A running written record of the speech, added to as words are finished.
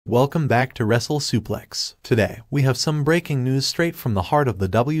Welcome back to Wrestle Suplex. Today, we have some breaking news straight from the heart of the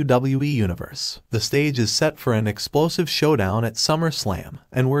WWE Universe. The stage is set for an explosive showdown at SummerSlam,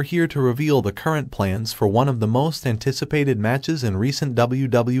 and we're here to reveal the current plans for one of the most anticipated matches in recent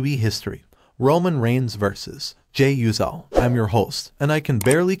WWE history. Roman Reigns vs. Jey Uso. I'm your host, and I can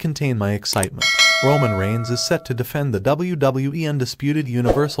barely contain my excitement. Roman Reigns is set to defend the WWE Undisputed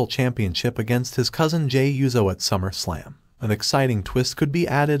Universal Championship against his cousin Jey Uso at SummerSlam. An exciting twist could be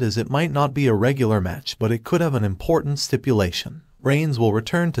added, as it might not be a regular match, but it could have an important stipulation. Reigns will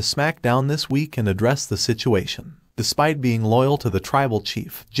return to SmackDown this week and address the situation. Despite being loyal to the tribal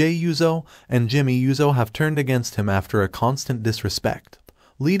chief, Jey Uso and Jimmy Uso have turned against him after a constant disrespect,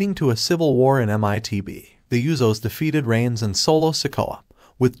 leading to a civil war in MITB. The Usos defeated Reigns and Solo Sikoa,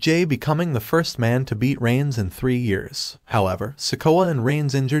 with Jey becoming the first man to beat Reigns in 3 years. However, Sikoa and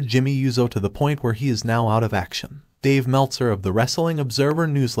Reigns injured Jimmy Uso to the point where he is now out of action. Dave Meltzer of the Wrestling Observer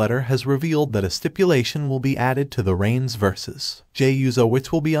newsletter has revealed that a stipulation will be added to the Reigns vs. Jey Uso,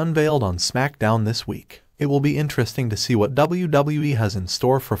 which will be unveiled on SmackDown this week. It will be interesting to see what WWE has in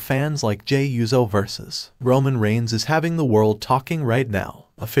store for fans like Jey Uso vs. Roman Reigns is having the world talking right now.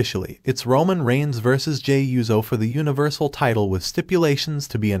 Officially, it's Roman Reigns vs. Jey Uso for the Universal title, with stipulations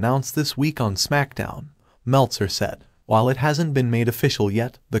to be announced this week on SmackDown, Meltzer said. While it hasn't been made official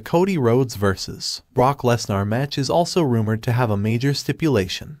yet, the Cody Rhodes vs. Brock Lesnar match is also rumored to have a major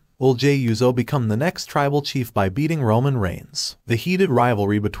stipulation. Will Jey Uso become the next tribal chief by beating Roman Reigns? The heated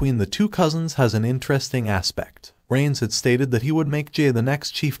rivalry between the two cousins has an interesting aspect. Reigns had stated that he would make Jey the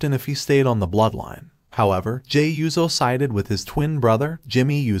next chieftain if he stayed on the bloodline. However, Jey Uso sided with his twin brother,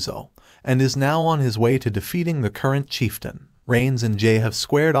 Jimmy Uso, and is now on his way to defeating the current chieftain. Reigns and Jey have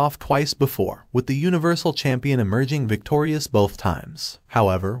squared off twice before, with the Universal Champion emerging victorious both times.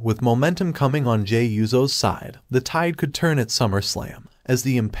 However, with momentum coming on Jey Uso's side, the tide could turn at SummerSlam, as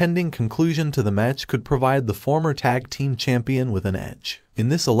the impending conclusion to the match could provide the former tag team champion with an edge. In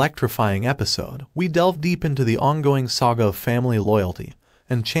this electrifying episode, we delve deep into the ongoing saga of family loyalty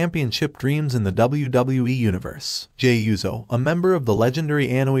and championship dreams in the WWE Universe. Jey Uso, a member of the legendary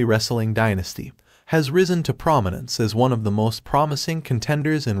Anoa'i wrestling dynasty, has risen to prominence as one of the most promising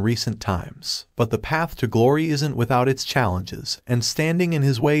contenders in recent times. But the path to glory isn't without its challenges, and standing in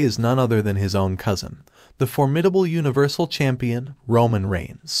his way is none other than his own cousin, the formidable Universal Champion, Roman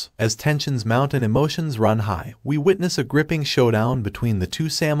Reigns. As tensions mount and emotions run high, we witness a gripping showdown between the two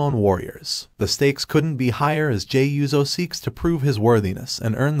Samoan warriors. The stakes couldn't be higher as Jey Uso seeks to prove his worthiness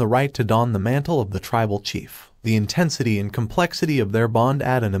and earn the right to don the mantle of the tribal chief. The intensity and complexity of their bond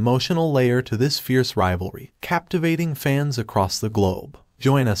add an emotional layer to this fierce rivalry, captivating fans across the globe.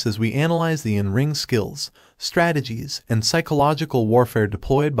 Join us as we analyze the in-ring skills, strategies, and psychological warfare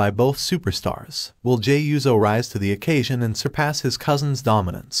deployed by both superstars. Will Jey Uso rise to the occasion and surpass his cousin's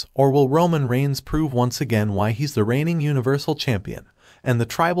dominance, or will Roman Reigns prove once again why he's the reigning Universal Champion and the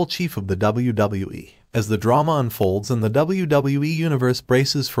tribal chief of the WWE? As the drama unfolds and the WWE Universe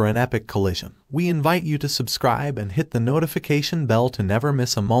braces for an epic collision, we invite you to subscribe and hit the notification bell to never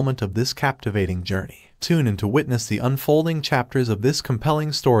miss a moment of this captivating journey. Tune in to witness the unfolding chapters of this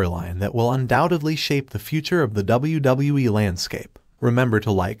compelling storyline that will undoubtedly shape the future of the WWE landscape. Remember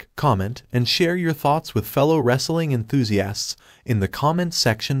to like, comment, and share your thoughts with fellow wrestling enthusiasts in the comment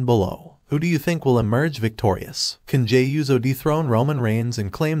section below. Who do you think will emerge victorious? Can Jey Uso dethrone Roman Reigns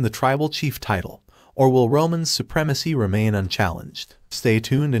and claim the tribal chief title? Or will Roman's supremacy remain unchallenged? Stay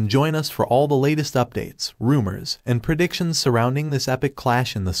tuned and join us for all the latest updates, rumors, and predictions surrounding this epic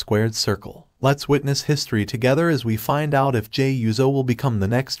clash in the squared circle. Let's witness history together as we find out if Jey Uso will become the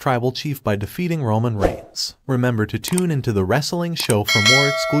next tribal chief by defeating Roman Reigns. Remember to tune into The Wrestling Show for more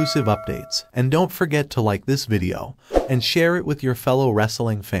exclusive updates, and don't forget to like this video and share it with your fellow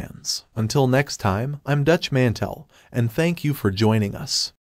wrestling fans. Until next time, I'm Dutch Mantel, and thank you for joining us.